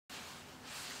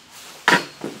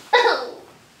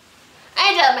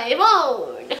my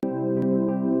phone.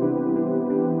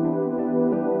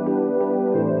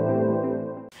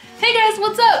 Hey guys,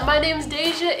 what's up? My name's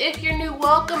Deja. If you're new,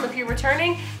 welcome. If you're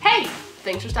returning, hey,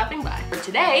 thanks for stopping by. For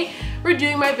today, we're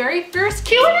doing my very first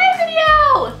Q&A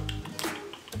video.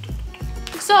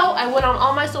 So I went on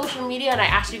all my social media and I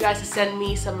asked you guys to send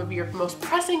me some of your most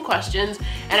pressing questions,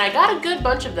 and I got a good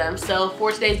bunch of them. So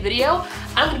for today's video,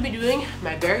 I'm gonna be doing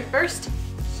my very first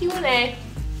Q&A.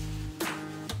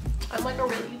 I'm like a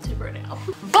real YouTuber now.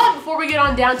 But before we get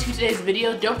on down to today's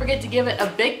video, don't forget to give it a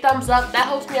big thumbs up. That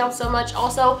helps me out so much.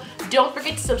 Also, don't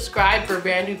forget to subscribe for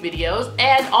brand new videos,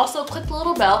 and also click the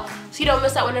little bell so you don't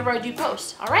miss out whenever I do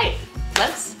post. All right,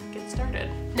 let's get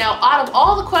started. Now, out of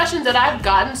all the questions that I've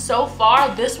gotten so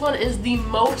far, this one is the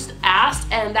most asked,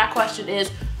 and that question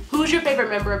is, who's your favorite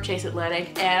member of Chase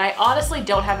Atlantic? And I honestly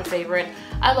don't have a favorite.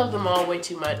 I love them all way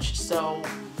too much, so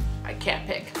I can't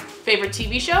pick. Favorite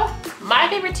TV show? My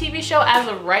favorite TV show as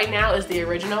of right now is The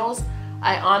Originals.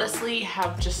 I honestly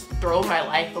have just thrown my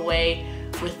life away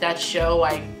with that show.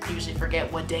 I usually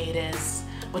forget what day it is,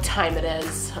 what time it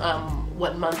is,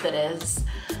 what month it is,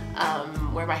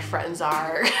 where my friends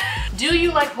are. Do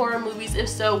you like horror movies? If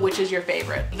so, which is your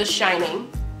favorite? The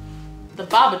Shining, The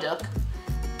Babadook,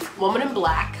 Woman in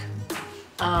Black,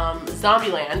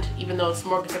 Zombieland, even though it's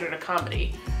more considered a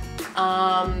comedy,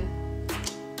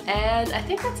 and I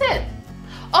think that's it.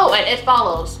 Oh, and It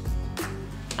Follows.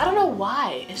 I don't know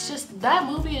why. It's just, that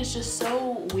movie is just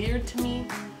so weird to me.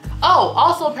 Oh,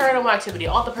 also Paranormal Activity,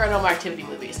 all the Paranormal Activity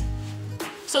movies.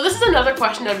 So this is another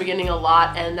question that I'm getting a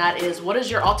lot, and that is, what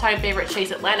is your all-time favorite Chase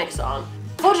Atlantic song?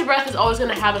 Hold Your Breath is always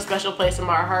gonna have a special place in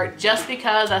my heart just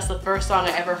because that's the first song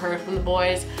I ever heard from the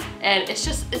boys, and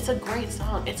it's a great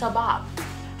song. It's a bop.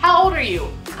 How old are you?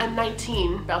 I'm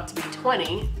 19, about to be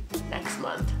 20 next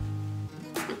month.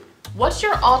 What's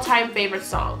your all-time favorite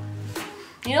song?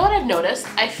 You know what I've noticed?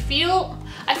 I feel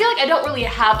like I don't really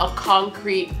have a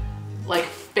concrete like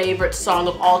favorite song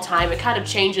of all time. It kind of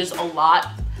changes a lot.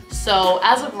 So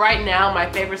as of right now,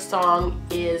 my favorite song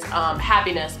is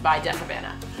Happiness by Dyke.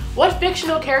 What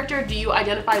fictional character do you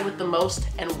identify with the most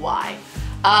and why?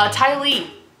 Ty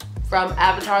Lee from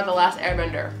Avatar: The Last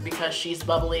Airbender, because she's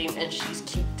bubbly and she's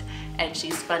cute and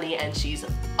she's funny and she's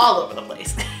all over the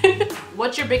place.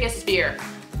 What's your biggest fear?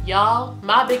 Y'all,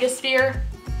 my biggest fear,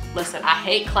 listen, I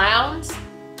hate clowns,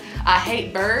 I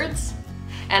hate birds,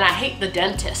 and I hate the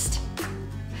dentist.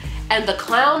 And the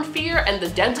clown fear and the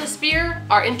dentist fear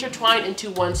are intertwined into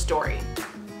one story,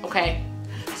 okay?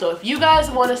 So if you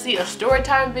guys want to see a story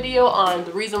time video on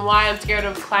the reason why I'm scared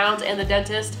of clowns and the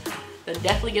dentist, then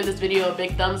definitely give this video a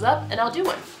big thumbs up and I'll do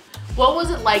one. What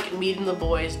was it like meeting the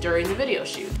boys during the video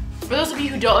shoot? For those of you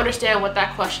who don't understand what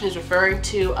that question is referring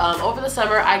to, over the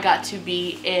summer I got to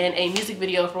be in a music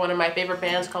video for one of my favorite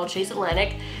bands called Chase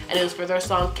Atlantic, and it was for their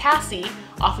song Cassie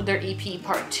off of their EP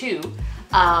Part 2.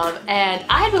 And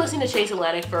I had been listening to Chase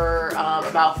Atlantic for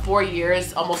about 4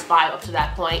 years, almost 5 up to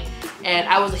that point, and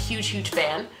I was a huge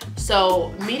fan.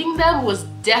 So meeting them was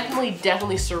definitely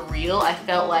surreal. I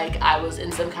felt like I was in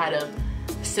some kind of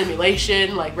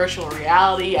simulation, like virtual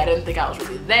reality. I didn't think I was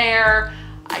really there.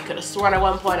 I could have sworn at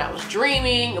one point I was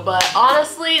dreaming, but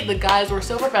honestly, the guys were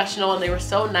so professional and they were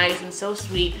so nice and so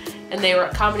sweet, and they were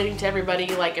accommodating to everybody.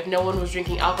 Like if no one was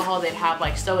drinking alcohol, they'd have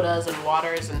like sodas and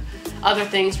waters and other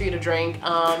things for you to drink.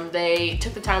 They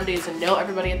took the time to get to know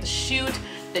everybody at the shoot.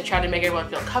 They tried to make everyone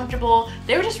feel comfortable.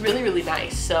 They were just really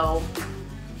nice, so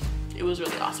it was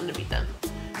really awesome to meet them.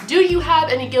 Do you have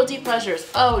any guilty pleasures?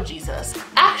 Oh Jesus.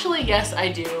 Actually, yes, I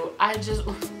do.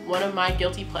 One of my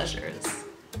guilty pleasures.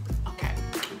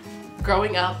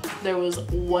 Growing up, there was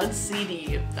one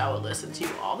CD that I would listen to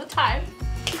all the time,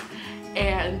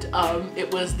 and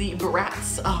it was the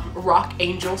Bratz Rock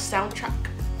Angel soundtrack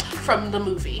from the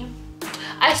movie.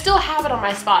 I still have it on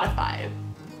my Spotify,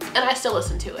 and I still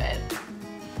listen to it.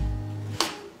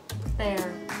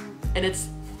 There. And it's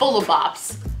full of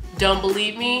bops. Don't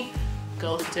believe me?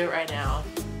 Go listen to it right now.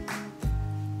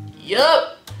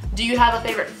 Yup! Do you have a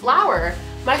favorite flower?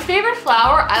 My favorite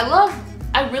flower,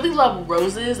 I really love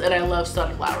roses and I love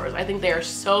sunflowers. I think they are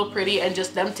so pretty, and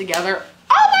just them together,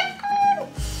 oh my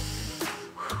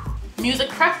god! Music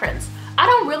preference. I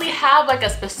don't really have like a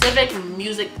specific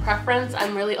music preference.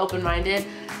 I'm really open-minded,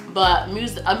 but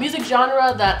a music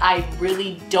genre that I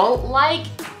really don't like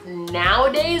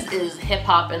nowadays is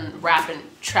hip-hop and rap and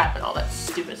trap and all that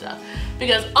stupid stuff.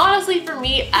 Because honestly, for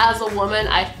me as a woman,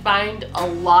 I find a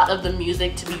lot of the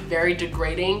music to be very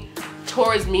degrading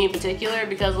towards me in particular,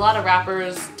 because a lot of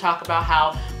rappers talk about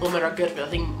how women are good for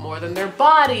nothing more than their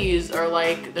bodies, or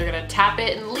like they're gonna tap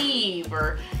it and leave,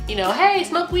 or you know, hey,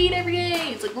 smoke weed every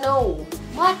day. It's like, no,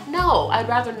 what? No, I'd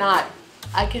rather not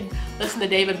I could listen to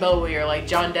David Bowie or like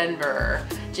John Denver or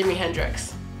Jimi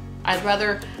Hendrix. I'd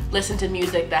rather listen to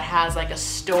music that has like a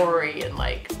story and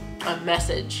like a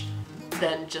message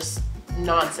than just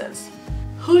nonsense.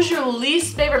 Who's your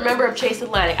least favorite member of Chase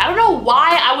Atlantic? I don't know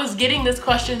why I was getting this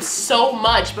question so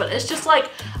much, but it's just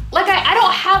like I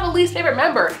don't have a least favorite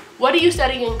member. What are you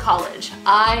studying in college?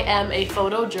 I am a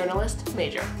photojournalist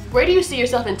major. Where do you see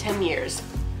yourself in 10 years?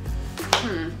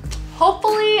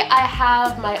 Hopefully I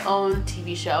have my own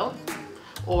TV show,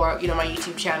 or my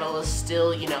YouTube channel is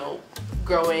still,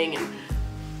 growing, and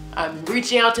I'm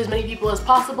reaching out to as many people as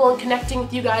possible and connecting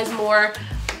with you guys more.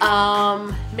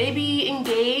 Maybe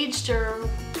engaged or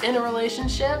in a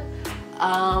relationship.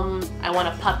 I want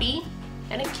a puppy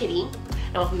and a kitty.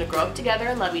 I want them to grow up together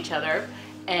and love each other.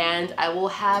 And I will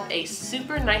have a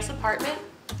super nice apartment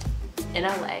in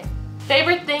LA.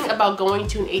 Favorite thing about going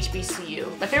to an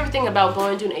HBCU? My favorite thing about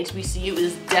going to an HBCU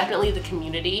is definitely the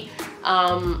community.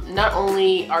 Not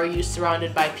only are you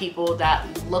surrounded by people that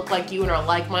look like you and are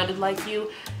like-minded like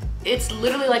you, it's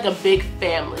literally like a big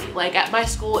family. Like at my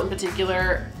school in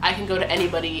particular, I can go to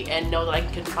anybody and know that I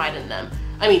can confide in them.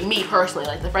 I mean, me personally,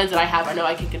 like the friends that I have, I know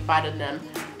I can confide in them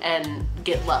and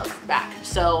get love back.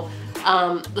 So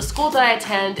the school that I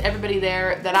attend, everybody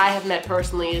there that I have met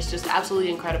personally is just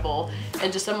absolutely incredible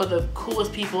and just some of the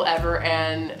coolest people ever.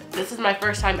 And this is my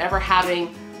first time ever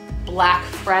having black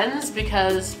friends,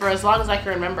 because for as long as I can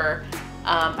remember,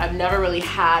 I've never really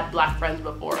had black friends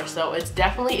before. So it was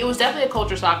definitely a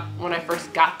culture shock when I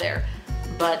first got there.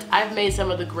 But I've made some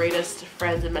of the greatest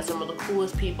friends and met some of the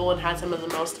coolest people and had some of the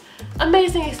most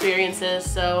amazing experiences.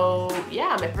 So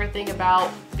yeah, my favorite thing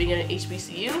about being in an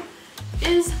HBCU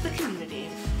is the community.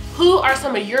 Who are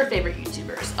some of your favorite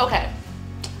YouTubers? Okay,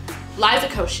 Liza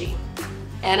Koshy,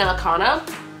 Anna Akana,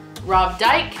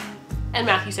 Dyke, and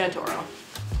Matthew Santoro.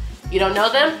 You don't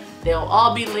know them? They'll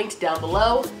all be linked down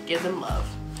below. Give them love.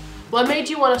 What made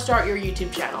you want to start your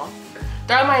YouTube channel?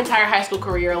 Throughout my entire high school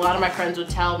career, a lot of my friends would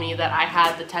tell me that I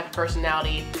had the type of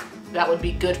personality that would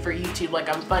be good for YouTube.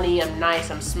 Like, I'm funny, I'm nice,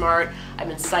 I'm smart, I'm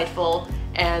insightful,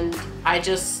 and I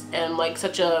just am like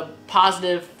such a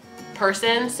positive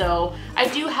person. So I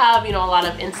do have, a lot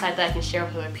of insight that I can share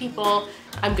with other people.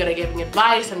 I'm good at giving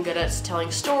advice, I'm good at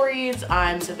telling stories,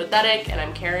 I'm sympathetic, and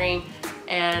I'm caring.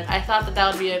 And I thought that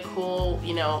that would be a cool,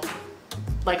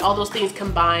 like all those things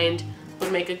combined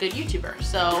would make a good YouTuber.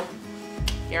 So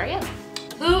here I am.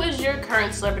 Who is your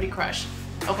current celebrity crush?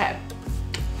 Okay,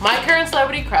 my current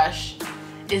celebrity crush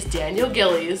is Daniel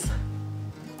Gillies.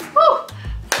 Woo!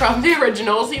 From the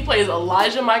originals, he plays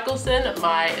Elijah Michelson,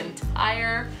 my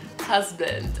entire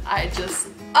husband.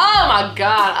 Oh my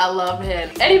God, I love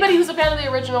him. Anybody who's a fan of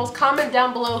the originals, comment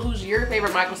down below who's your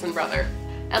favorite Michelson brother.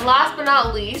 And last but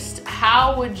not least,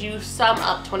 how would you sum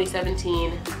up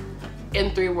 2017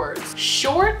 in 3 words?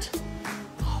 Short,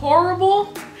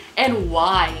 horrible, and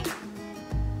why?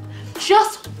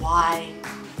 Just why?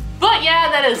 But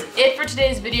yeah, that is it for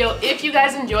today's video. If you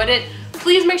guys enjoyed it,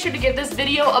 please make sure to give this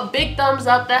video a big thumbs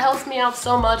up. That helps me out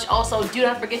so much. Also, do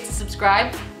not forget to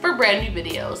subscribe for brand new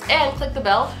videos and click the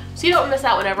bell so you don't miss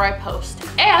out whenever I post.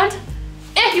 And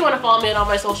if you want to follow me on all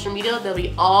my social media,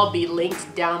 they'll all be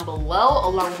linked down below,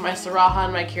 along with my Saraha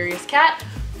and my Curious Cat,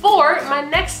 for my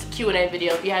next Q&A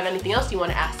video if you have anything else you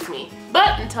want to ask me.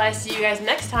 But until I see you guys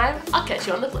next time, I'll catch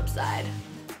you on the flip side.